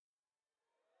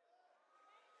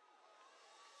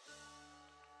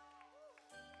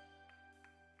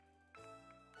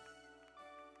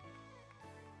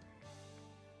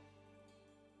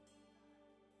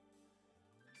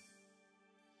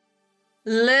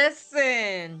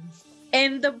Listen,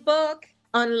 in the book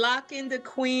Unlocking the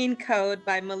Queen Code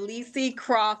by Melissa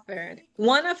Crawford,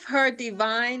 one of her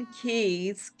divine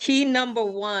keys, key number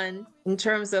one, in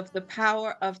terms of the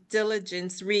power of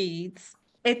diligence, reads,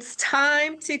 it's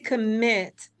time to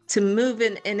commit to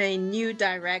moving in a new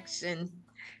direction.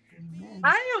 Amen.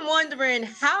 I am wondering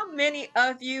how many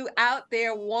of you out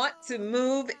there want to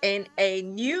move in a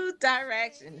new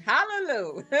direction.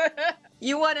 Hallelujah.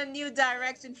 You want a new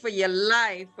direction for your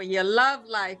life, for your love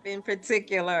life in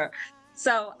particular.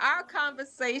 So, our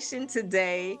conversation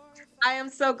today, I am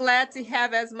so glad to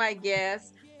have as my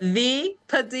guest Vie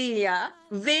Padilla.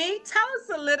 V, tell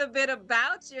us a little bit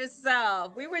about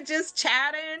yourself. We were just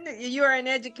chatting. You're in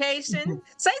education.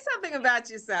 Say something about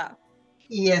yourself.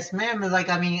 Yes, ma'am.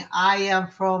 I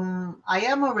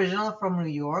am original from New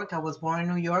York. I was born in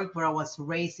New York, but I was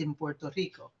raised in Puerto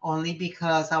Rico only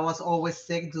because I was always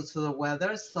sick due to the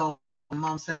weather. So my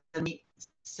mom sent me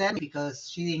because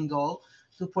she didn't go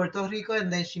to Puerto Rico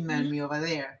and then she met me over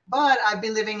there. But I've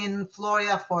been living in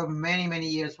Florida for many, many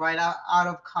years, right out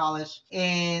of college.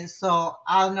 And so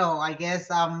I don't know, I guess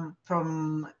I'm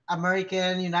from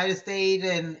American, United States,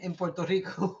 and in Puerto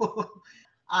Rico.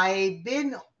 I've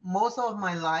been most of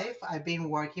my life, I've been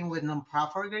working with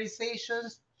nonprofit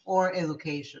organizations or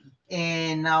education.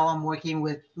 And now I'm working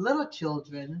with little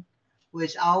children,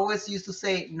 which I always used to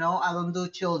say, no, I don't do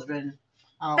children.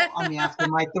 I mean, after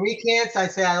my three kids, I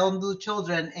say I don't do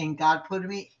children. And God put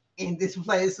me in this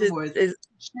place This with is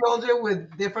children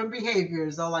with different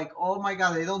behaviors. I'm like, oh my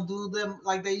God, they don't do them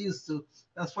like they used to.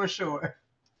 That's for sure.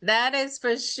 That is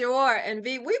for sure. And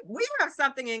we have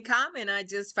something in common. I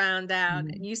just found out.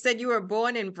 Mhm. You said you were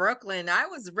born in Brooklyn. I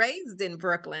was raised in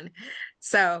Brooklyn.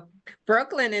 So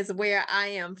Brooklyn is where I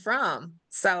am from.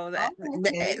 So Oh,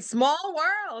 okay. small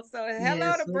world. So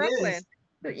hello to Yes, it Brooklyn. is.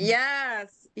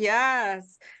 Yes,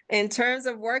 yes. In terms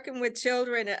of working with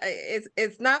children,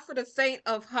 it's not for the faint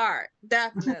of heart.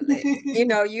 Definitely. You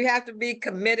know, you have to be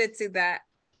committed to that.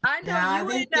 I know Yeah, I you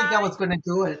and didn't think I I. was gonna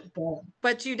do it, but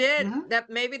But you did mhm, that.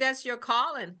 Maybe that's your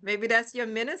calling. Maybe that's your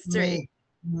ministry. may,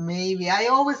 maybe I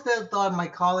always thought my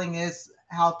calling is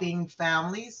helping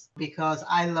families because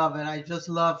I love it. I just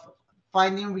love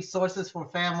finding resources for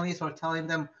families or telling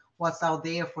them what's out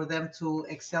there for them to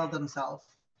excel themselves.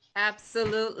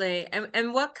 Absolutely.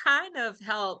 And what kind of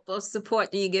help or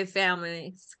support do you give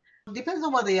families? Depends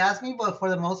on what they ask me, but for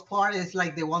the most part, it's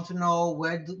like they want to know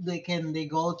where they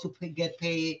go to get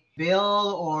paid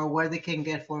bill or where they can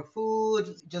get for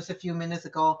food. Just a few minutes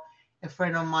ago, a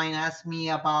friend of mine asked me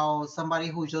about somebody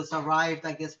who just arrived,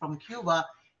 I guess, from Cuba,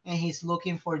 and he's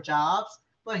looking for jobs,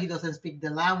 but he doesn't speak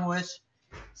the language.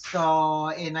 So,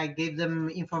 and I gave them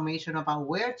information about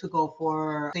where to go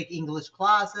for take English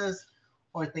classes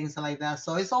or things like that.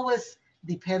 So it's always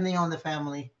depending on the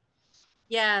family.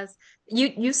 Yes.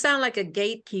 You sound like a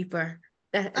gatekeeper.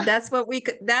 That's what we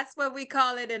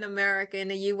call it in America, in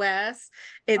the US.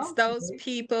 It's those Okay.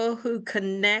 people who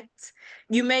connect.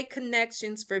 You make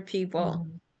connections for people.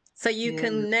 Mhm. So you Yeah,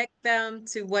 connect them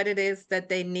to what it is that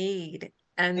they need.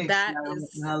 And that exactly. I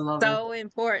is love it. so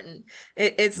important.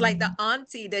 It's like the Mhm.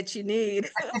 auntie that you need,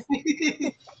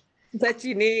 that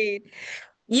you need.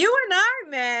 You and I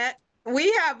met.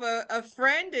 We have a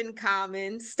friend in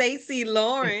common, Stacy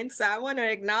Lawrence. I want to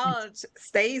acknowledge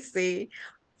Stacy.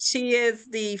 She is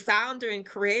the founder and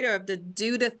creator of the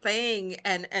Do the Thing.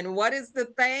 And what is the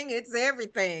thing? It's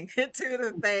everything. Do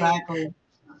the thing. Exactly.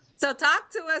 So talk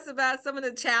to us about some of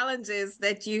the challenges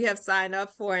that you have signed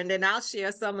up for, and then I'll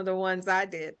share some of the ones I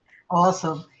did.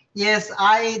 Awesome. Yes,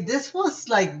 I this was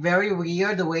like very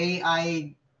weird the way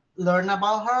I learned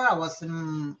about her. I was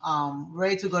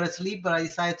ready to go to sleep, but I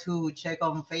decided to check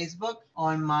on Facebook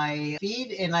on my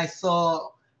feed and I saw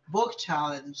book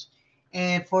challenge.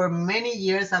 And for many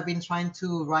years I've been trying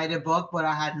to write a book, but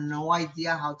I had no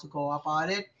idea how to go about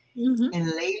it. Mhm. And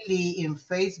lately in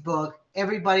Facebook,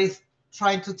 everybody's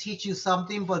trying to teach you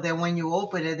something, but then when you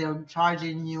open it, they're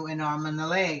charging you an arm and a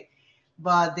leg.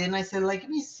 But then I said, like, let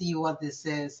me see what this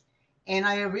is. And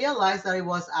I realized that it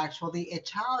was actually a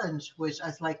challenge, which I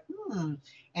was like,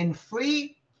 and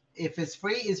free, if it's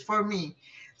free, is for me.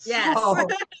 Yes. So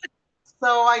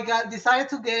so I got decided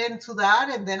to get into that,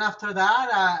 and then after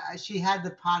that, she had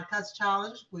the podcast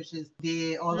challenge, which is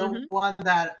the other Mhm. one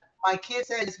that my kids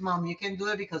said, "Yes, mom, you can do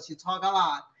it because you talk a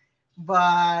lot."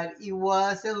 But it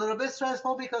was a little bit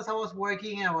stressful because I was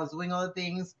working and I was doing other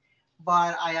things,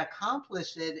 but I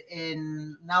accomplished it,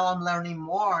 and now I'm learning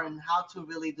more and how to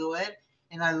really do it,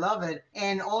 and I love it.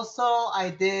 And also,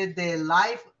 I did the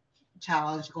live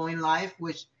challenge, going live,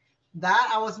 which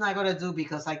that I was not gonna do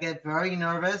because I get very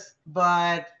nervous.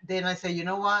 But then I said, you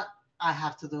know what? I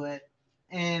have to do it.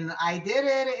 and I did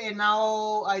it. And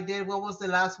now I did, what was the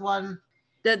last one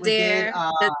The we did? dare,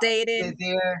 the The dating.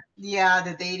 there, yeah,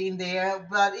 the dating there.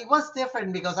 But it was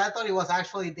different because I thought it was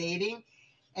actually dating,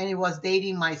 and it was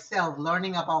dating myself,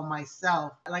 learning about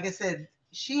myself. Like I said,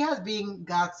 she has been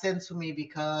God sent to me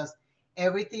because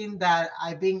everything that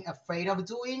I've been afraid of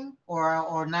doing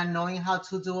or not knowing how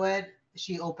to do it,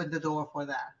 she opened the door for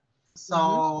that.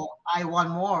 Mhm. So I want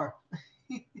more.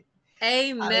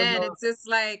 I don't Amen. know. It's just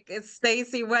like it's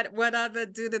Stacy, what other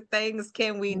do the things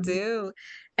can we Mhm. do?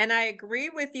 And I agree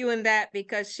with you in that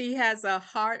because she has a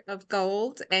heart of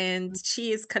gold and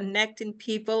she is connecting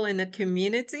people in the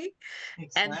community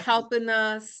and Exactly. helping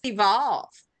us evolve,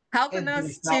 helping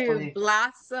us to Exactly.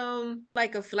 blossom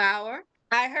like a flower.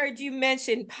 I heard you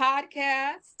mention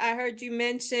podcasts. I heard you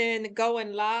mention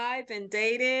going live and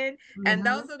dating. And Hmm.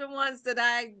 those are the ones that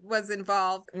I was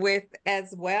involved with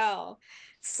as well.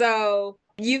 So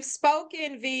you've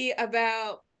spoken, V,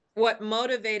 about what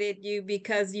motivated you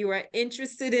because you were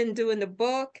interested in doing the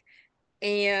book.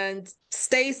 And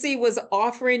Stacy was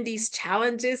offering these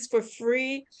challenges for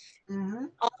free, Hmm.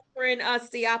 offering us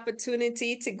the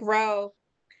opportunity to grow.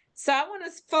 So I want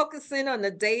to focus in on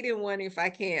the dating one if I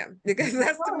can, because Of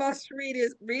that's the course. most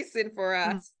recent for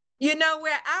us. You know,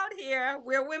 we're out here,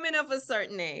 we're women of a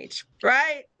certain age,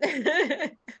 right?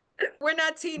 We're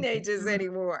not teenagers Mhm.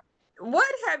 anymore.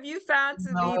 What have you found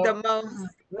to be No. the Mm-mm. most,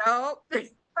 no,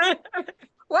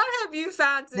 what have you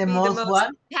found to The be the most most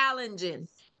what? challenging,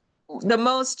 the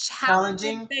most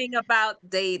challenging Challenging. thing about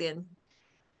dating?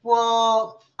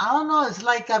 Well, I don't know. It's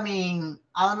like, I mean,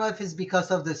 I don't know if it's because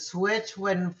of the switch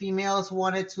when females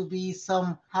wanted to be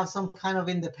have some kind of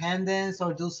independence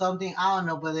or do something. I don't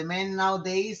know. But the men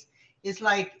nowadays, it's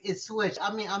like it's switched.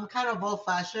 I mean, I'm kind of old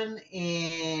fashioned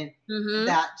in Mm-hmm.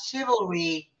 that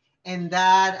chivalry and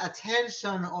that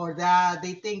attention, or that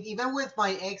they think, even with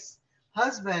my ex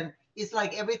husband, it's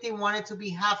like everything wanted to be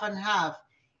half and half.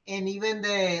 And even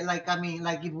the, like, I mean,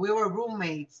 like if we were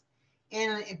roommates,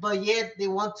 and but yet they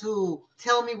want to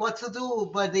tell me what to do,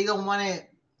 but they don't want to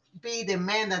be the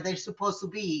man that they're supposed to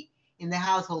be in the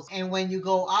household. And when you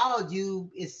go out, you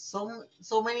it's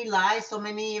so many lies, so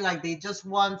many, like, they just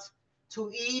want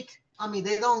to eat. I mean,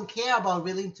 they don't care about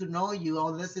really to know you,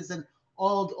 unless it's an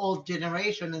old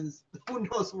generation, and who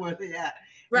knows where they at.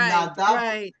 And Right,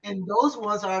 right. those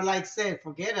ones are like, say,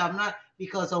 forget it. I'm not,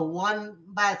 because of one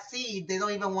bad seed, they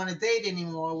don't even want to date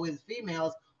anymore with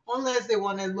females, unless they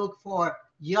want to look for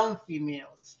young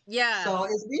females. So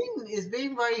Yes. it's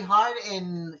been very hard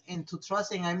and to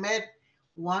trusting. I met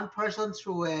one person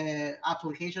through a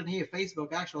application here,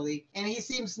 Facebook actually, and he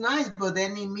seems nice, but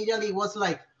then immediately was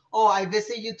like, "Oh, I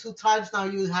visit you 2 times now.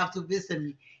 You have to visit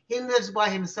me." He lives by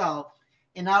himself,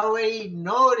 and I already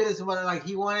noticed what, like,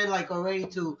 he wanted, like, already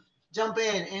to jump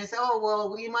in and say, "Oh,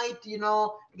 well, we might,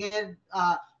 get."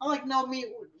 I'm like, "No,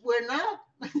 we're not."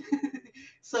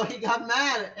 So he got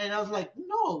mad, and I was like,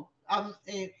 "No." And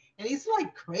it's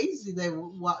like crazy,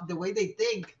 the way they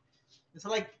think. It's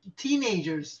like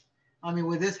teenagers. I mean,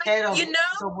 with this head You of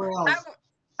know, somewhere I else. w-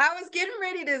 I was getting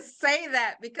ready to say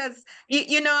that because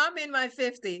I'm in my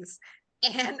 50s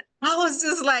and I was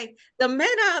just like the men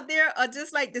out there are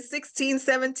just like the 16,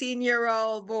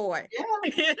 17-year-old boy.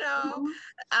 Yeah. You know,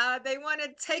 Mhm. they want to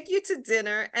take you to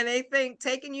dinner and they think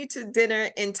taking you to dinner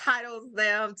entitles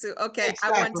them to, okay,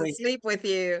 I want to Exactly. sleep with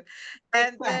you.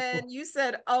 And Exactly. then you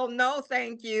said, "Oh no,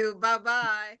 thank you.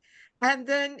 Bye-bye." And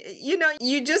then,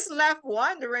 you just left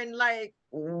wondering, like,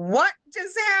 what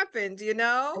just happened, you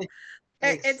know?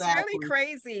 It's really Exactly.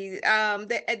 crazy.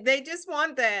 They just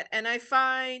want that. And I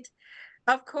find,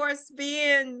 of course,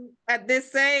 being at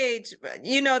this age,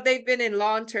 they've been in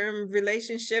long-term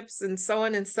relationships and so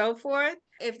on and so forth.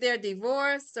 If they're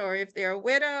divorced or if they're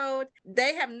widowed,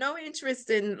 they have no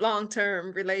interest in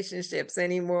long-term relationships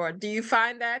anymore. Do you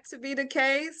find that to be the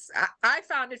case? I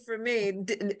found it for me.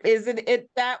 Isn't it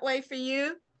that way for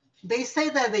you? They say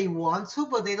that they want to,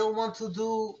 but they don't want to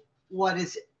do what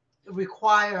is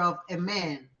required of a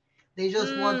man. They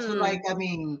just want to, like, Mm. I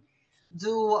mean,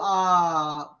 do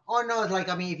or no, like,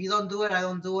 I mean, if you don't do it, I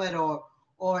don't do it,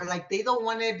 or like, they don't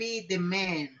want to be the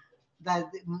man that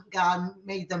God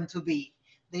made them to be.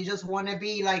 They just want to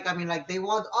be, like, I mean, like, they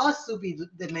want us to be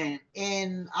the man.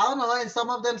 And I don't know, and some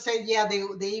of them say, yeah,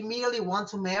 they immediately want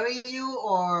to marry you,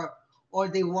 or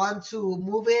they want to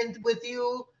move in with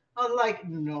you. I was like,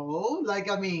 no, like,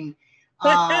 I mean,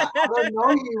 I don't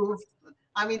know you.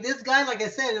 I mean, this guy, like I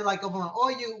said, like, oh,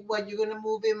 you're gonna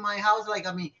move in my house? Like,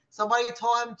 I mean, somebody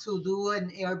told him to do an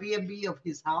Airbnb of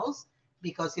his house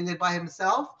because he lived by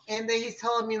himself, and then he's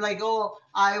telling me, like, oh,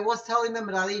 I was telling them,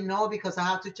 but I didn't know because I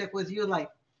have to check with you. Like,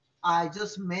 I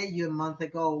just met you a month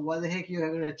ago. Why the heck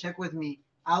you're gonna check with me?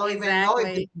 I don't even know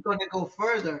if this Exactly. is gonna go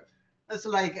further. It's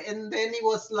like, and then he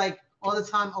was like all the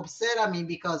time upset at me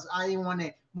because I didn't want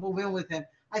to move in with him.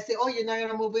 I said, "Oh, you're not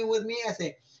gonna move in with me?" I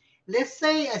said, let's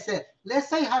say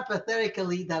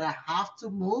hypothetically that I have to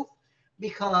move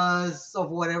because of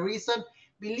whatever reason.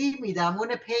 Believe me, that I'm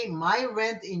gonna pay my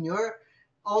rent in your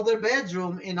other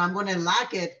bedroom, and I'm gonna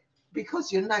lack it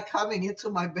because you're not coming into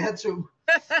my bedroom.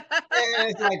 And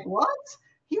it's like, what?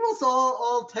 He was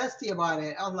all testy about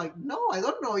it. I was like, no, I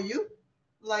don't know you.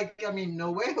 Like, I mean,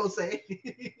 no way, Jose.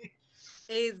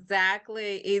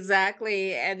 Exactly,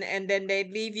 exactly. And then they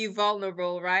leave you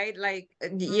vulnerable, right? Like,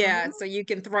 yeah, Hmm. so you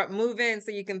can throw move in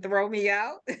so you can throw me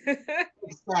out.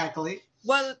 Exactly.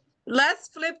 Well, let's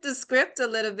flip the script a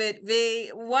little bit,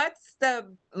 V. What's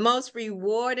the most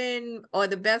rewarding or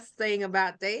the best thing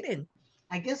about dating?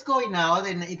 I guess going out,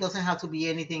 and it doesn't have to be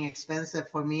anything expensive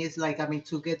for me. It's like, I mean,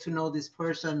 to get to know this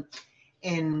person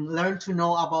and learn to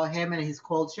know about him and his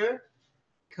culture.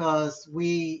 Because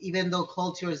even though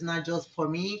culture is not just for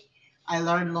me, I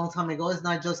learned a long time ago, it's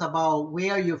not just about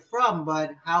where you're from,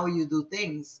 but how you do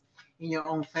things in your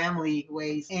own family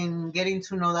ways, and getting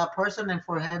to know that person and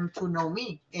for him to know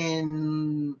me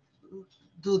and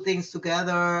do things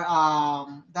together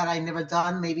that I never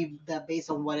done, maybe that based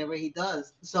on whatever he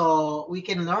does. So we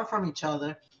can learn from each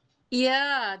other.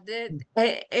 Yeah,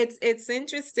 it's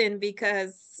interesting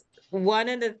because one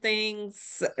of the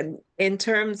things in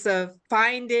terms of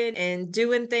finding and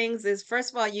doing things is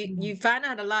first of all you find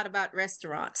out a lot about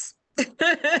restaurants.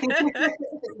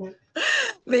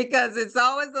 Because it's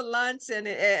always a lunch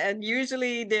and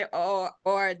usually there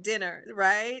or a dinner,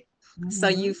 right? So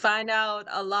you Hmm. find out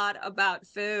a lot about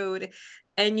food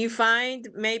and you find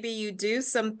maybe you do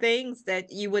some things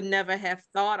that you would never have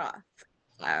thought of.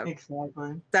 Uh,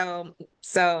 Exactly.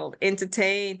 so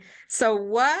entertain. So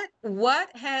what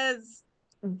has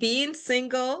being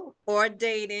single or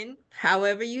dating,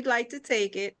 however you'd like to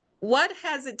take it, what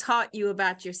has it taught you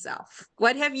about yourself?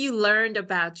 What have you learned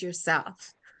about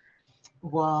yourself?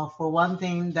 Well, for one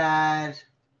thing, that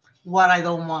what I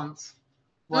don't want,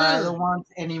 what I Mm, don't want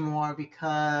anymore,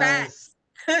 because facts.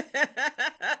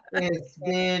 it's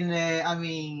been, I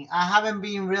mean, I haven't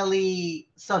been really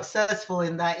successful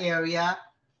in that area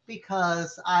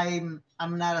because I'm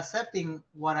not accepting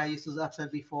what I used to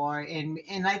accept before,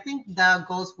 and I think that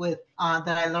goes with that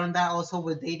I learned that also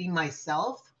with dating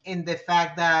myself, in the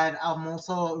fact that I'm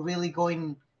also really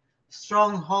going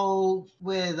stronghold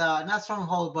with not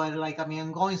stronghold, but like, I mean,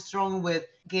 I'm going strong with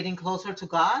getting closer to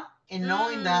God, and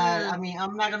knowing that, I Mm, mean,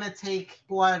 I'm not gonna take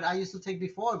what I used to take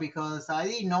before, because I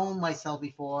didn't know myself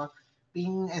before,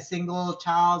 being a single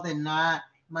child and not,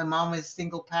 my mom is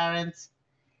single parent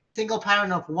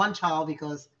of one child,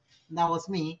 because that was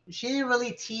me. She didn't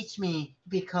really teach me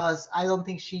because I don't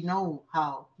think she know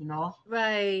how,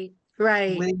 right,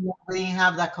 right. we didn't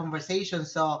have that conversation.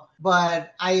 So,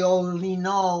 but I only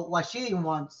know what she didn't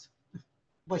want,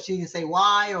 but she didn't say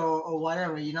why, or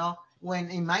whatever, When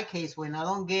in my case, when I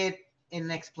don't get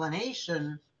an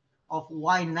explanation of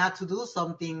why not to do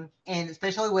something, and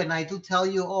especially when I do tell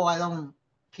you, oh, I don't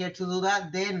care to do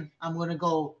that, then I'm gonna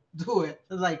go do it.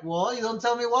 It's like, well, you don't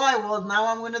tell me why. Well, now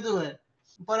I'm gonna do it.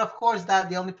 But of course, that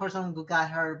the only person who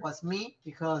got hurt was me,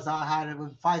 because I had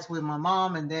fights with my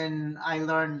mom, and then I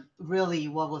learned really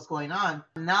what was going on.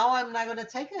 Now I'm not gonna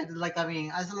take it. Like, I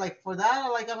mean, I said, like, for that,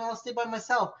 like, I'm gonna stay by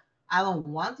myself. I don't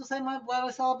want to stay by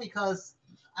myself because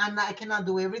I cannot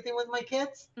do everything with my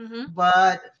kids. Hmm.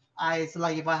 But it's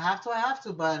like, if I have to, I have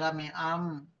to. But I mean,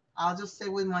 I'll just stay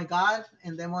with my God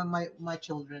and then with my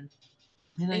children,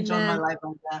 and enjoy my Amen. life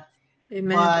like that.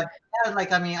 Amen. But yeah,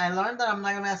 like, I mean, I learned that I'm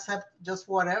not gonna accept just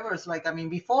whatever. It's like, I mean,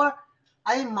 before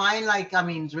I didn't mind, like, I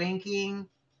mean, drinking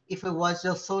if it was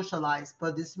just socialized.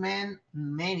 But this man,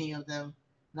 many of them,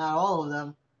 not all of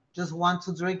them, just want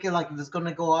to drink it like it's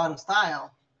gonna go out of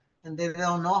style, and they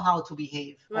don't know how to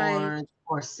behave, Right.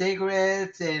 or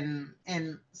cigarettes, and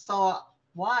so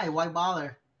why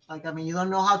bother? Like, I mean, you don't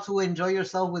know how to enjoy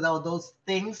yourself without those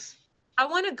things. I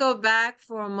want to go back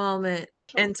for a moment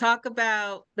Sure. and talk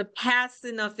about the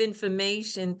passing of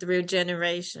information through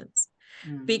generations.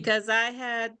 Mm-hmm. Because I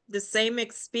had the same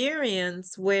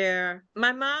experience where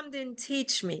my mom didn't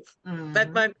teach me,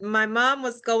 but Mm-hmm. my mom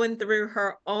was going through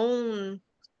her own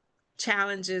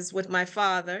challenges with my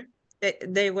father.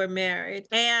 They were married,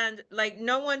 and like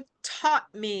no one taught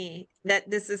me that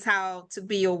this is how to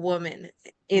be a woman,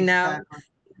 you know? Exactly.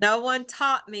 No one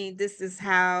taught me this is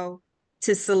how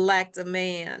to select a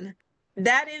man.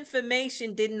 That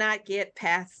information did not get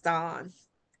passed on.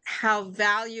 How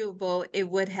valuable it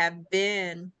would have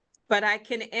been but I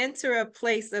can enter a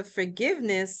place of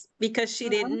forgiveness because she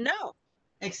Mhm. didn't know.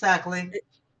 Exactly.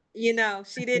 I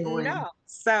She see didn't when. know.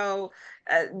 So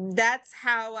that's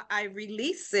how I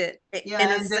release it in Yeah,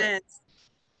 a and sense.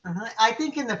 I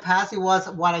think in the past it was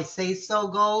what I say so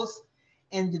goes,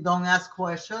 and you don't ask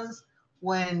questions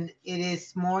when it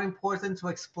is more important to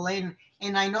explain.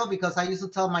 And I know because I used to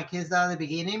tell my kids that at the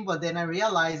beginning, but then I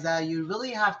realized that you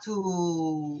really have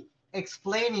to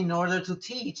explain in order to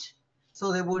teach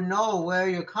so they will know where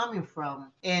you're coming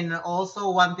from. And also,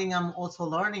 one thing I'm also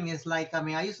learning is like, I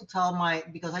mean, I used to tell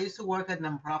because I used to work at a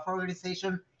nonprofit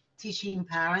organization teaching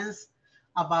parents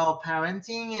about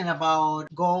parenting and about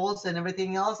goals and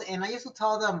everything else. And I used to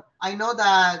tell them, I know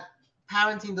that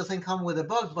parenting doesn't come with a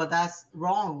book, but that's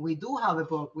wrong. We do have a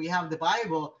book. We have the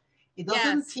Bible. It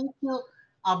doesn't Yes, teach you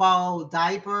about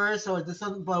diapers or this,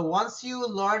 but once you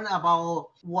learn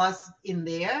about what's in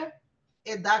there,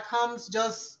 that comes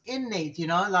just innate,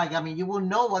 like, I mean, you will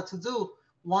know what to do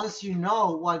once you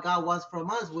know what God wants from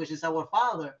us, which is our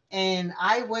Father. And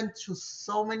I went to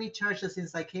so many churches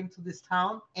since I came to this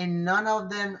town, and none of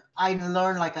them I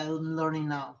learned like I'm learning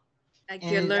now. like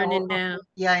And you're it learning also, now.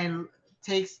 yeah, and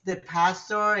takes the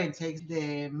pastor and takes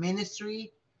the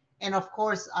ministry. And of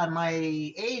course, at my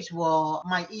age, well,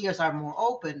 my ears are more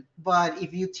open. But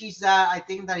if you teach that, I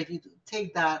think that if you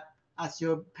take that as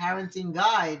your parenting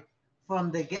guide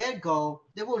from the get go,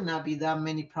 there will not be that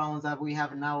many problems that we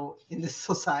have now in this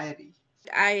society.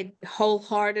 I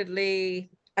wholeheartedly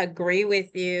agree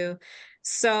with you.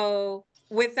 So,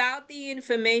 without the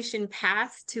information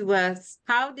passed to us,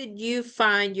 how did you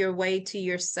find your way to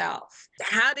yourself?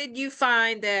 How did you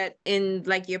find that in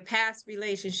like your past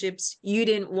relationships, you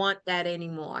didn't want that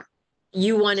anymore?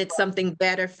 You wanted something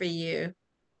better for you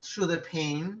Through the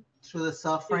pain, through the through the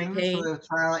suffering, through pain? the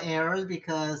trial and errors,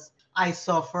 because I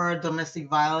suffered domestic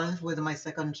violence with my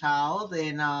second child,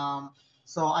 and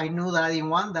so I knew that I didn't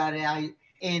want that.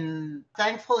 And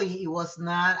thankfully, it was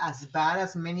not as bad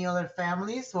as many other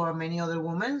families or many other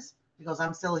women's. Because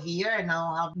I'm still here and I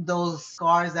don't have those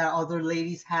scars that other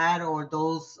ladies had, or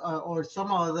those, or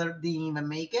some other didn't even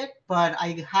make it. But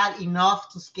I had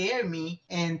enough to scare me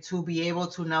and to be able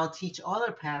to now teach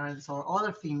other parents or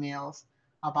other females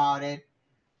about it.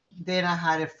 Then I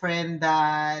had a friend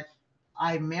that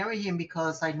I married him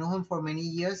because I knew him for many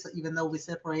years, even though we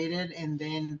separated. And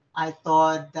then I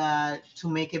thought that to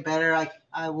make it better,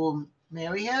 I will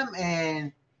marry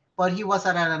him. But he was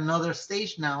at another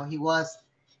stage now. He was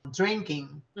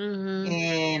drinking. Mm-hmm.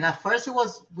 And at first,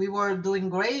 we were doing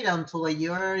great until a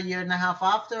year and a half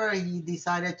after he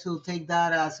decided to take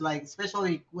that as like,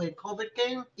 especially when COVID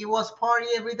came, it was party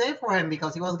every day for him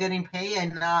because he was getting paid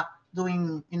and not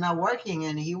working,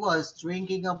 and he was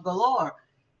drinking up galore.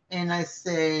 And I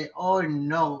said, "Oh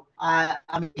no!" I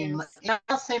mean, Yes. I'm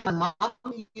not saying my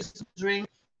mom used to drink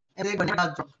every day, but never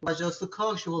got drunk. It was just to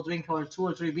cook. She will drink her 2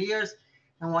 or 3 beers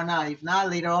and whatnot. If not,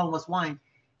 later on was wine.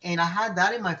 And I had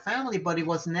that in my family, but it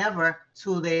was never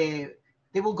to they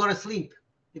will go to sleep,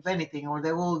 if anything, or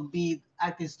they will be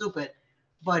acting stupid,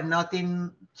 but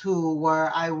nothing to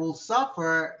where I will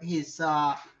suffer his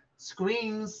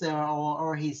screams,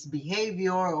 or his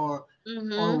behavior, or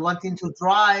Mm-hmm. wanting to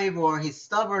drive, or his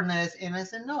stubbornness. And I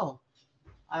said, no,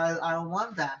 I don't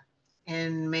want that.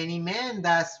 And many men,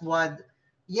 that's what,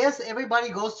 yes, everybody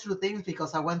goes through things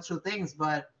because I went through things,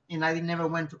 and I never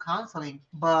went to counseling,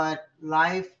 but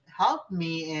life helped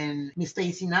me, and Miss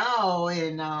Stacy now,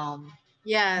 and,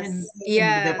 Yes. and the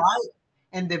Yes.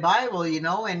 Bible,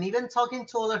 and even talking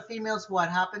to other females what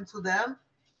happened to them,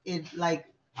 it like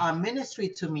a ministry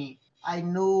to me. I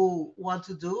knew what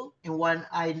to do and what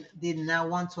I did not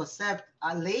want to accept,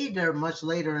 later, much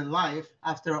later in life,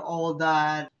 after all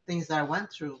that things that I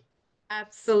went through.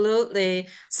 Absolutely.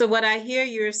 So what I hear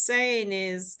you're saying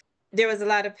is there was a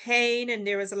lot of pain and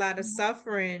there was a lot of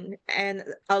suffering. And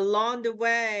along the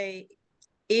way,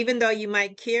 even though you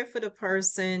might care for the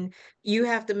person, you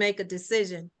have to make a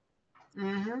decision.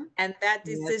 Mm-hmm. And that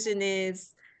Yes. decision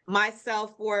is my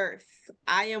self-worth.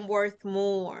 I am worth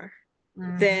more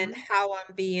than Mm-hmm. how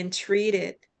I'm being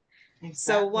treated. So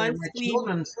Exactly. And once my we,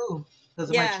 children too, because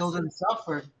my yes, children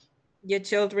suffered. your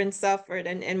children suffered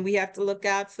and we have to look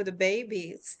out for the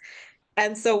babies.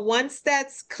 And so once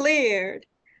that's cleared,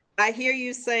 I hear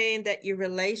you saying that your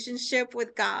relationship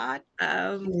with God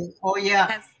Oh yeah,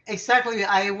 has exactly.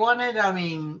 I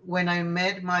mean, when I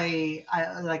met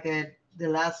the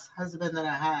last husband that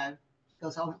I had,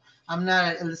 because I'm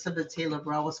not Elizabeth Taylor,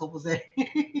 bro. I was supposed to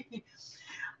say.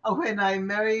 When I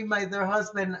married my other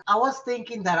husband, I was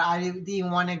thinking that I didn't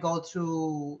want to go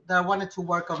through, that I wanted to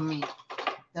work on me,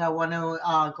 that I want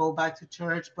to go back to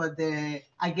church, but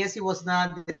I guess it was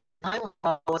not the time.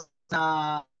 I was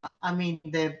I mean,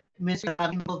 the ministry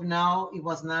I'm involved now, it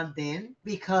was not then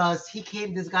because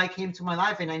this guy came to my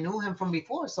life and I knew him from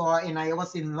before. And I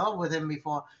was in love with him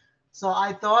before. So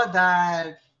I thought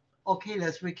that, okay,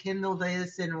 let's rekindle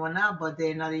this and whatnot. But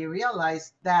then I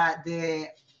realized that the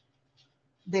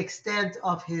extent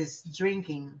of his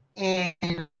drinking.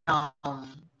 And so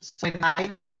when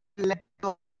I let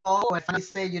go, I finally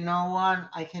said, you know what,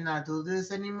 I cannot do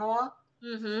this anymore.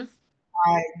 Mm-hmm.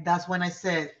 That's when I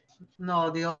said, no,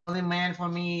 the only man for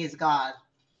me is God.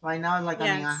 Right now, like, I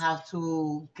mean, I Yes. have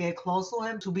to get close to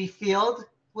him to be filled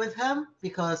with him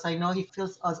because I know he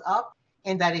fills us up.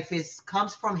 And that if it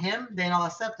comes from him, then I'll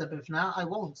accept it. But if not, I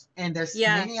won't. And there's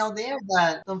many Yes. out there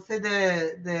that don't fit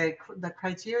the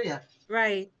criteria.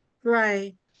 Right.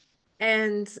 Right.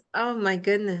 And oh my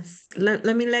goodness, let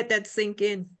me let that sink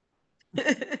in.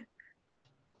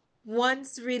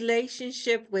 One's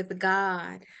relationship with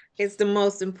God is the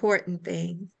most important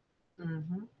thing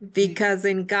Hmm. because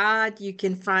in God you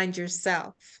can find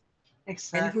yourself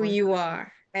and who Exactly. you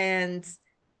are. And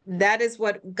that is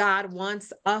what God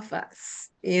wants of us,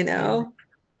 you Amen. know,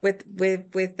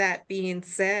 with that being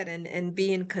said and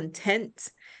being content.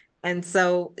 And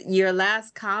so your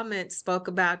last comment spoke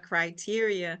about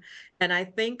criteria. And I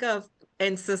think of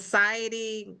in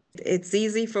society, it's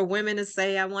easy for women to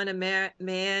say, I want a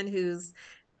man who's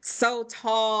so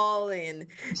tall and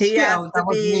he Yeah, has to that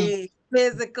was me. be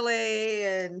physically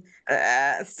and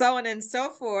so on and so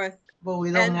forth. But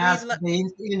we don't And ask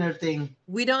the inner thing.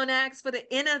 we don't ask for the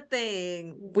inner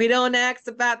thing. We don't ask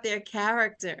about their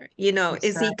character. You know,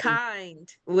 is he Exactly. kind?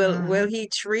 Hmm. Will he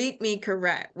treat me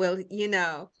correct? Will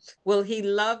he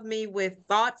love me with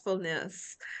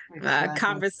thoughtfulness, Exactly.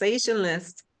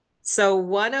 conversationalist? So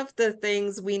one of the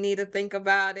things we need to think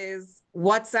about is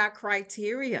what's our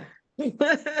criteria?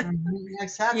 Hmm. You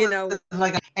Exactly. know,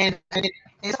 Like, and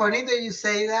it's funny that you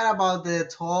say that about the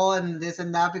tall and this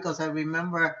and that because I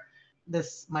remember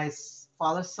this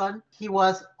father's son. He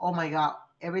was, oh my God,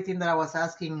 everything that I was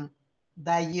asking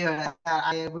that year.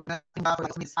 I remember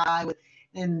like his eye with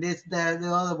and this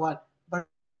the other one. But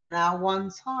now one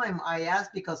time I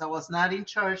asked because I was not in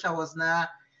church. I was not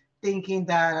thinking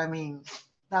that. I mean,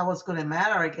 that was gonna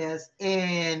matter, I guess.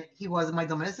 And he was my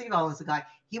domestic violence guy.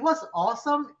 He was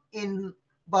awesome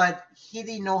but he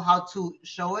didn't know how to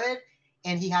show it,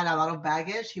 and he had a lot of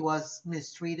baggage. He was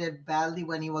mistreated badly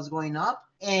when he was growing up,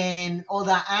 and all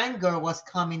that anger was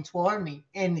coming toward me.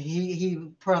 And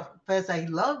he professed that he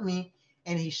loved me,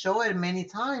 and he showed it many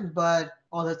times, but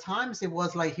other times it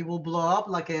was like he will blow up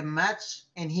like a match,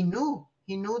 and he knew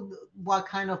what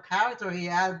kind of character he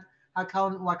had,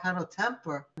 what kind of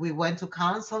temper. We went to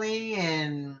counseling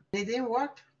and it didn't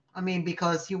work. I mean,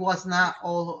 because he was not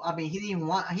all. I mean, he didn't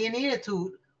want. He needed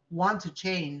to want to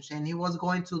change, and he was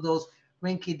going to those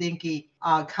rinky dinky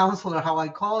counselor, how I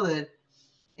call it.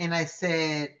 And I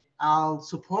said, I'll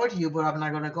support you, but I'm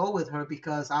not gonna go with her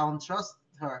because I don't trust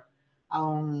her. I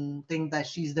don't think that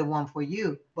she's the one for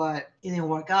you. But it didn't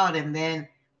work out, and then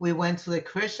we went to the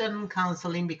Christian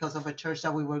counseling because of a church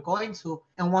that we were going to.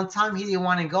 And one time he didn't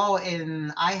want to go,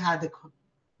 and I had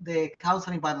the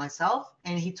counseling by myself,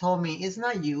 and he told me it's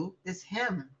not you, it's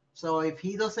him. So if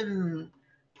he doesn't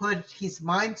put his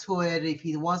mind to it, if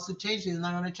he wants to change, he's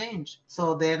not going to change.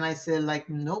 So then I said like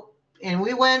nope, and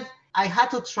we went. I had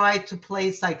to try to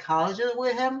play psychologist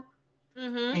with him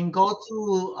mm-hmm, and go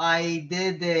to. I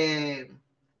did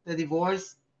the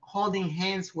divorce holding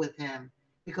hands with him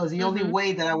because the only mm-hmm.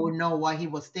 way that I would know what he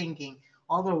was thinking.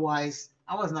 Otherwise,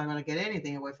 I was not going to get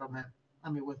anything away from him. I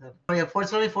mean, with him. But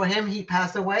unfortunately for him, he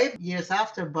passed away years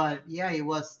after. But yeah, it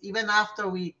was even after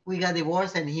we got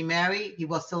divorced and he married, he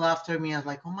was still after me. I was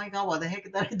like, oh my God, what the heck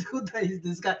did I do? That is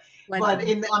this guy. What But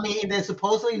in the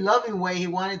supposedly loving way, he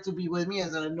wanted to be with me. I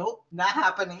said, nope, not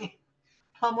happening.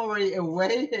 I'm already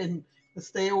away and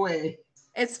stay away.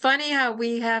 It's funny how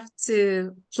we have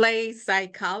to play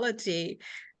psychology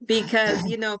because,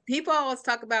 people always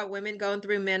talk about women going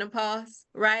through menopause,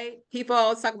 right? People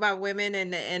always talk about women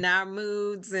and our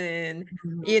moods and,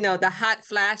 the hot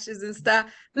flashes and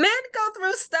stuff. Men go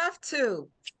through stuff too.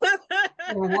 They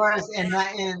And worse, and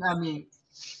I mean,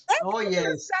 oh go through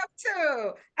yes. stuff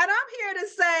too. And I'm here to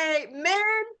say,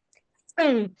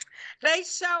 men, they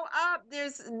show up.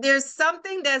 There's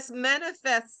something that's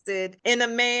manifested in a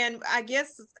man. I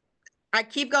guess I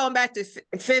keep going back to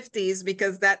 50s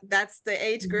because that's the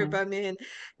age group Mhm. I'm in.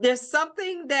 There's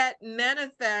something that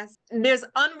manifests. There's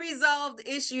unresolved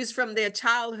issues from their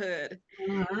childhood.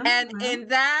 Mhm, And mhm. in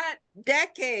that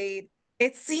decade,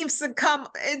 it seems to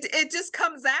it just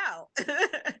comes out.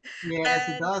 Yes,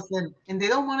 it And does, and they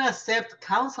don't want to accept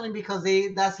counseling because they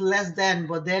that's less than.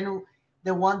 But then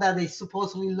the one that they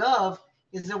supposedly love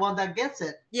is the one that gets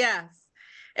it. Yes.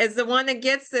 It's the one that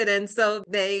gets it. And so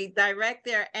they direct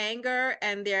their anger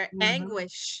and their Hmm.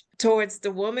 anguish towards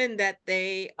the woman that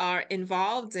they are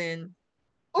involved in.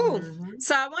 Oh, Hmm.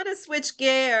 so I want to switch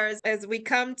gears as we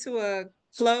come to a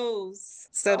close,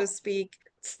 so to speak.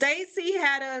 Stacy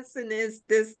had us in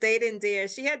this date and dare.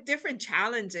 She had different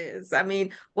challenges. I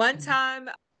mean, one time,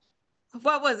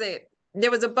 what was it?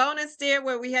 There was a bonus dare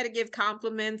where we had to give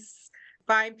compliments,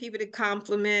 find people to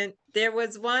compliment. There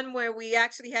was one where we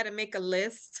actually had to make a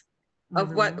list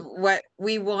of what Hmm. what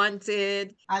we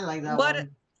wanted. I like that What one.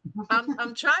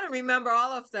 I'm trying to remember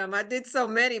all of them. I did so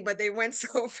many, but they went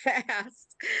so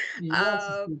fast. Yes,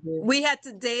 you did. We had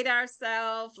to date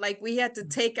ourselves, like we had to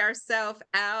take ourselves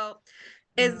out.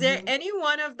 Is there Hmm. any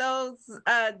one of those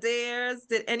dares?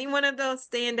 Did any one of those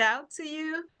stand out to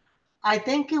you? I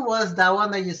think it was that one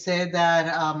that you said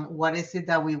that what is it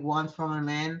that we want from a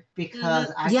man? Hmm.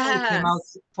 Because actually it came out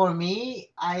Yes. for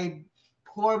me. I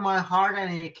poured my heart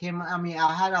and it came. I mean,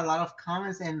 I had a lot of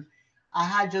comments and I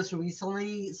had just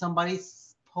recently somebody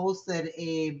posted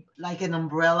a like an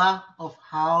umbrella of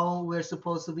how we're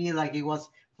supposed to be. Like it was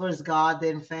first God,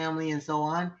 then family, and so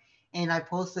on. And I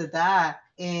posted that,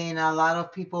 and a lot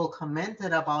of people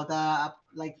commented about that.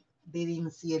 Like they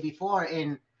didn't see it before,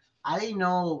 and I didn't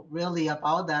know really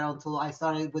about that until I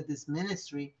started with this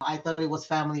ministry. I thought it was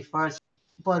family first,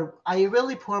 but I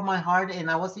really poured my heart, and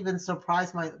I was even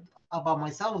surprised about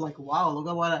myself. Like, wow, look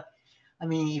at what I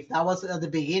mean. If that was at the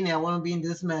beginning, I wouldn't be in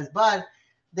this mess. But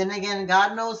then again,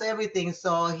 God knows everything,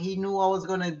 so He knew I was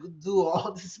gonna do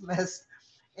all this mess,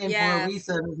 and for a Yes.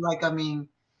 reason. Like, I mean,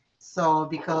 so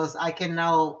because I can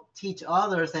now teach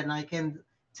others, and I can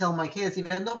tell my kids,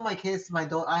 even though my kids, my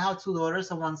daughter, I have two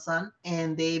daughters and one son,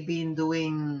 and they've been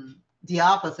doing the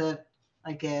opposite,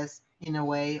 I guess, in a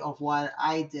way of what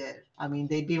I did. I mean,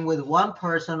 they've been with one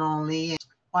person only,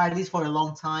 or at least for a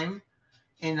long time.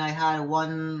 And I had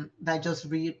one that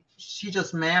she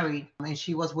just married, and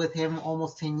she was with him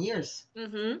almost 10 years.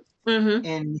 Mm-hmm. Mm-hmm.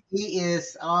 And he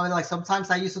is like sometimes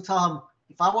I used to tell him,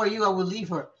 if I were you, I would leave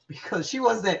her because she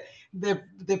was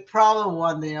the problem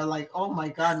one there. Like, oh my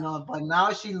God, no. But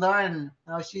now she learned.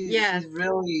 Now she's Yes.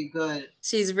 really good.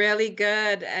 She's really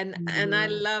good, and I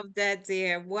Hmm. love that,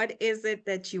 dear. What is it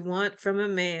that you want from a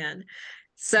man? Hmm.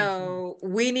 So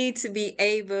we need to be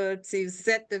able to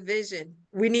set the vision.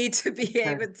 We need to be Okay.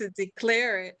 able to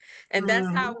declare it, and that's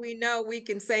how Hmm. we know we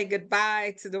can say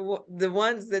goodbye to the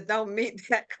ones that don't meet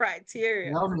that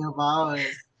criteria. Tell me about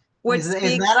it. Which It's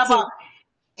speaks not about. to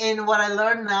And what I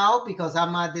learned now, because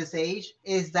I'm at this age,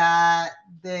 is that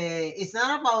it's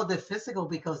not about the physical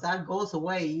because that goes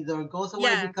away. Either it goes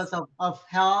away because yes, of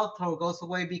health, or goes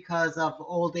away because of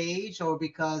old age, or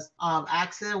because of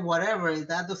accident, whatever.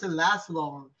 That doesn't last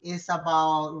long. It's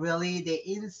about really the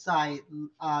inside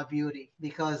beauty,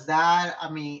 because that, I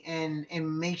mean,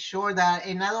 and make sure that,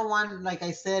 and I don't want, like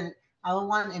I said, I don't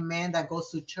want a man that goes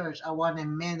to church. I want a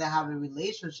man that have a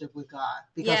relationship with God.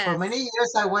 Because for many yes,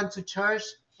 years I went to church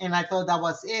and I thought that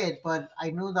was it, but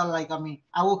I knew that, like, I mean,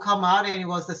 I would come out and it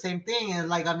was the same thing. And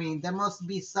like, I mean, there must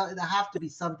be there have to be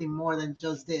something more than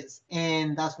just this.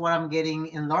 And that's what I'm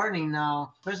getting and learning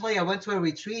now. Personally, I went to a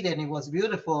retreat and it was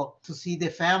beautiful to see the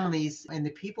families and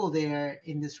the people there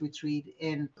in this retreat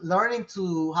and learning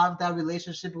to have that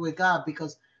relationship with God,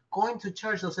 because going to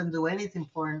church doesn't do anything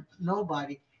for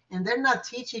nobody, and they're not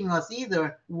teaching us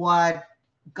either what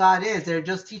God is. They're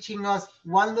just teaching us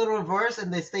one little verse,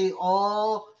 and they stay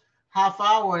all half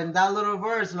hour in that little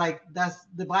verse, like that's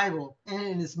the Bible,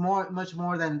 and it's much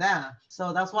more than that.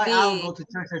 So that's why I don't me, go to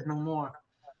churches no more.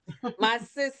 my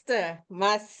sister,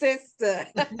 my sister.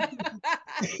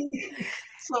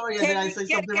 Sorry, did I say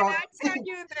something Can wrong? I tell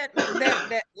you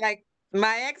that like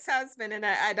my ex-husband, and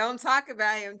I don't talk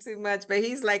about him too much, but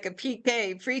he's like a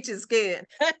PK, preacher's kid.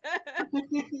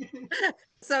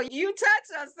 So you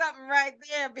touch on something right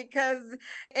there, because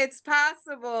it's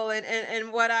possible,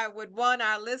 and what I would want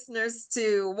our listeners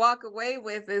to walk away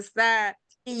with is that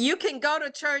you can go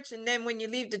to church, and then when you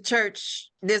leave the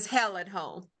church, there's hell at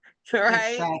home.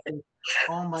 Right? Exactly.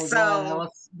 Oh my God, So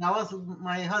that was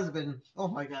my husband. Oh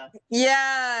my God.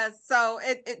 yeah, so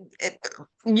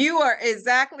you are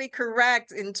exactly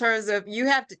correct in terms of you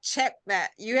have to check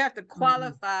that. You have to Mhm.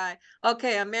 qualify.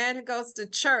 Okay, a man who goes to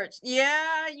church.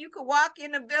 Yeah, you could walk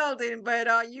in a building, but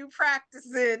are you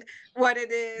practicing what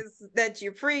it is that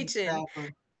you're preaching?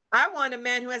 Exactly. I want a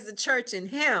man who has the church in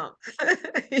him,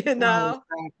 you Oh, know,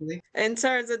 exactly. in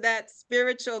terms of that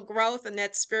spiritual growth and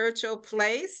that spiritual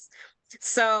place.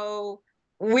 So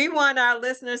we want our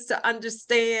listeners to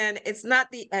understand it's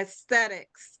not the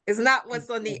aesthetics, it's not what's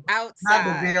on the Not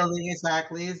the outside. building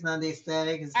exactly. It's not the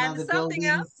aesthetic. It's not And the something building.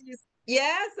 else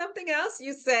yeah, something else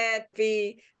you said,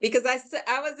 V, because I said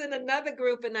I was in another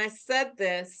group and I said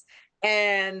this,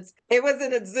 and it was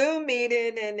in a Zoom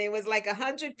meeting, and there was like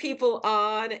 100 people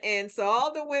on, and so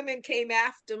all the women came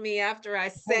after me after I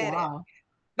Oh said it. wow.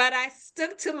 But I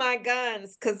stuck to my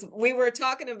guns because we were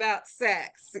talking about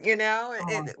sex,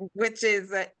 Oh. which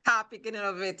is a topic in and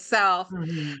of itself.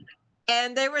 Mhm.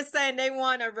 And they were saying they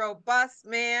want a robust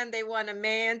man, they want a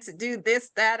man to do this,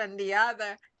 that, and the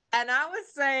other. And I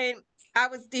was saying, I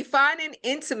was defining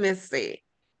intimacy,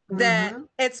 that Mhm.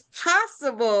 it's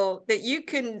possible that you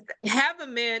can have a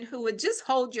man who would just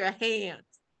hold your hand.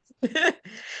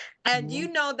 And Yeah.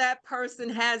 you know that person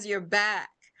has your back.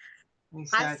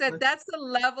 I said Exactly. that's a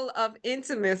level of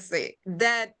intimacy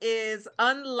that is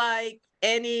unlike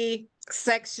any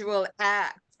sexual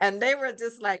act. And they were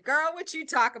just like, girl, what you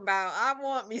talk about? I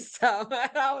want me some.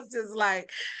 And I was just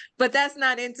like, but that's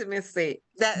not intimacy.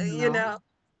 No.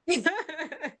 Yeah.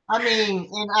 I mean,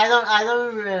 and I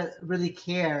don't really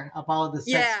care about the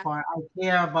sex Yeah. part. I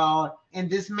care about, and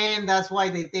this man, that's why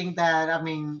they think that, I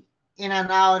mean, in and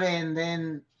out, and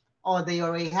then, oh, they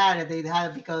already had it. They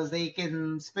had it because they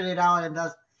can spit it out, and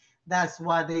that's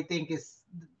what they think is,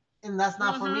 and that's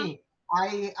not for Hmm. me.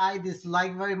 I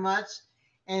dislike very much,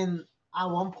 and at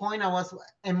one point, I was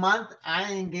a month, I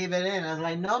didn't give it in. I was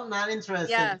like, no, not interested.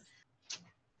 Yes.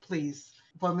 Please.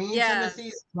 For me, intimacy Yes.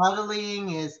 is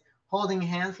cuddling, is holding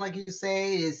hands, like you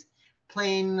say, is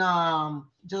playing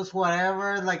just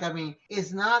whatever. Like, I mean,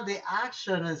 it's not the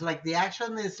action. It's like the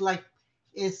action is like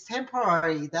it's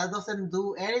temporary. That doesn't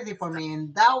do anything for me.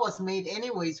 And that was made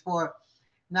anyways for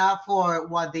not for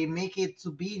what they make it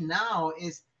to be now.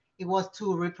 Is it was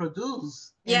to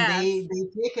reproduce, and Yes. they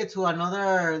take it to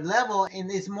another level,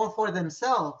 and it's more for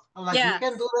themselves. Like you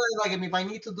can do Yes. that. Like, I mean, if I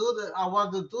need to do that, I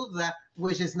want to do that,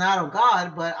 which is not of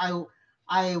God, but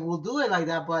I will do it like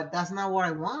that. But that's not what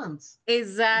I want.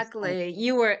 It's like Exactly.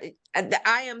 You were,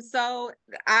 I am so,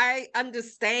 I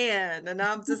understand. And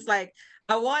I'm just like,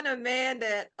 I want a man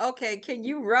that, okay, can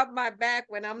you rub my back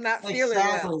when I'm not feeling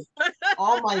well? exactly.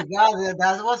 Oh my God,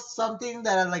 that was something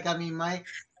that like I mean my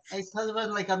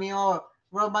ex-husband like I mean oh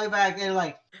rub my back and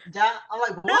like yeah I'm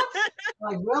like what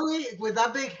like really with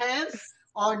that big hands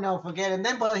oh no forget it and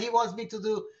then but he wants me to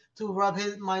do to rub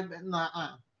his my nah.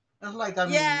 It's like I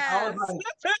mean I was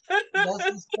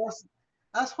Yes. like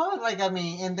that's what like I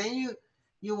mean and then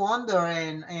you wonder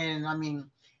and I mean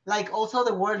like also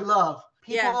the word love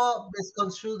Yes. people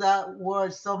misconstrue that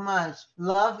word so much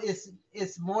love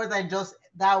is more than just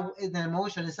that is an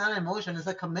emotion it's not an emotion it's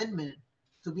a commitment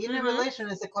to be in a Hmm. relation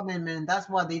is a commitment and that's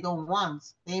what they don't want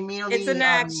they It's an merely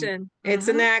action. It's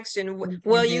an mhm, action.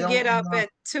 Will and they you don't get up know at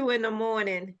 2 in the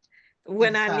morning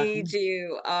when I exactly need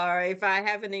you, or if I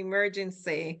have an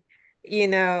emergency?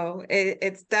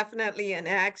 It's definitely an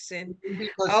action.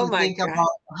 because Oh you my think God. about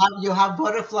how you have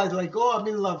butterflies like oh I'm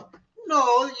in love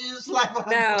no you just like have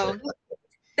No. butterflies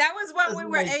That was when it's we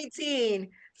were like 18.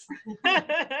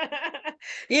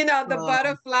 The uh,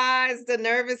 butterflies, the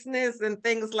nervousness, and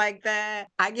things like that.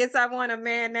 I guess I want a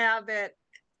man now that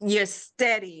you're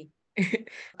steady.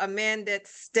 A man that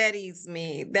steadies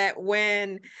me, that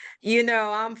when,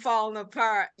 I'm falling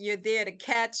apart, you're there to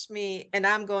catch me, and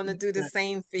I'm going to do the exactly,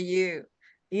 same for you,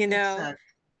 you know?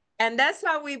 exactly. And that's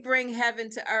how we bring heaven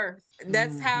to earth.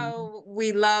 That's Hmm. how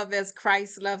we love as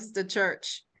Christ loves the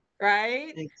church,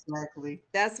 right? Exactly.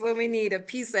 That's what we need, a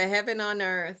piece of heaven on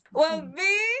earth. Well, V,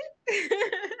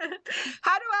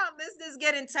 how do our listeners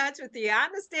get in touch with you? I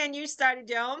understand you started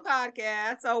your own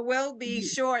podcast, or will be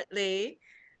shortly,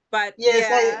 but Yes,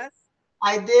 yes.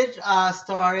 I did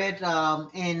start it,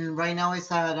 and right now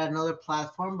it's at another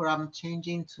platform, but I'm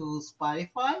changing to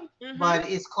Spotify. Mm-hmm. But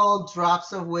it's called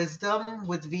Drops of Wisdom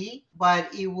with V,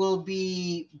 but it will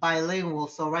be bilingual.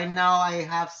 So right now I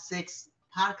have six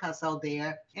podcasts out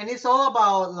there, and it's all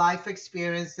about life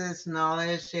experiences,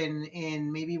 knowledge,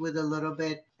 and maybe with a little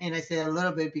bit, and I say a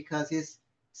little bit because it's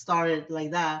started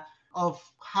like that of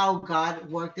how God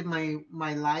worked in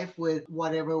my life with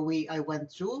whatever we I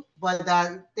went through, but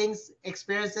that things,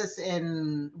 experiences,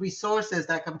 and resources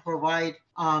that can provide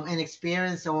an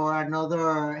experience or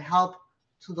another help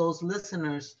to those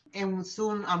listeners. And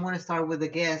soon I'm going to start with the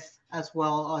guests as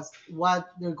well as what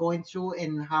they're going through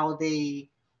and how they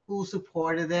who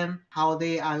supported them, how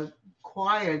they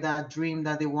acquired that dream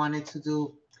that they wanted to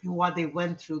do, and what they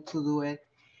went through to do it.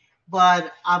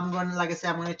 But I'm gonna, like I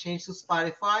said, I'm gonna change to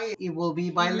Spotify. It will be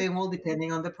Mm-hmm. bilingual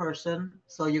depending on the person.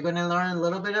 So you're gonna learn a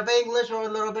little bit of English or a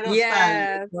little bit of Spanish,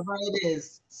 Yes. whatever it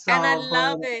is. And I So,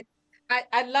 but love it.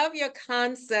 I love your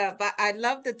concept. I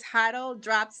love the title,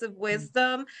 Drops of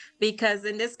Wisdom, because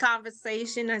in this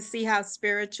conversation, I see how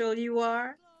spiritual you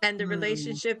are and the Mm,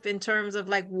 relationship in terms of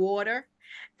like water.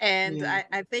 And yeah.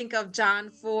 I think of John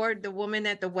Ford, the woman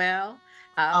at the well.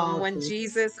 Oh, When okay.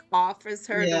 Jesus offers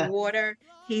her the Yeah. water,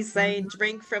 he's saying, Mhm.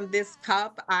 drink from this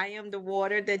cup. I am the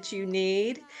water that you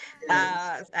need.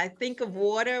 Yes. I think of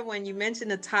water when you mention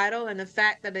the title and the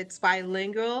fact that it's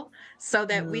bilingual so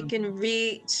that we Mm, can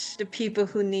reach the people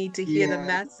who need to hear the yeah.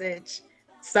 message.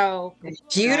 So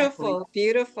Exactly. beautiful,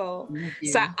 beautiful. Thank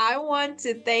So you. I want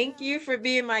to thank you for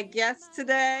being my guest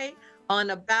today on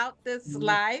About This Mm,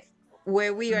 Life,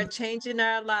 where we are mm, changing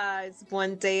our lives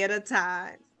one day at a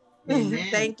time. amen.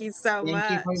 Thank you so Thank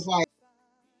you much. for inviting.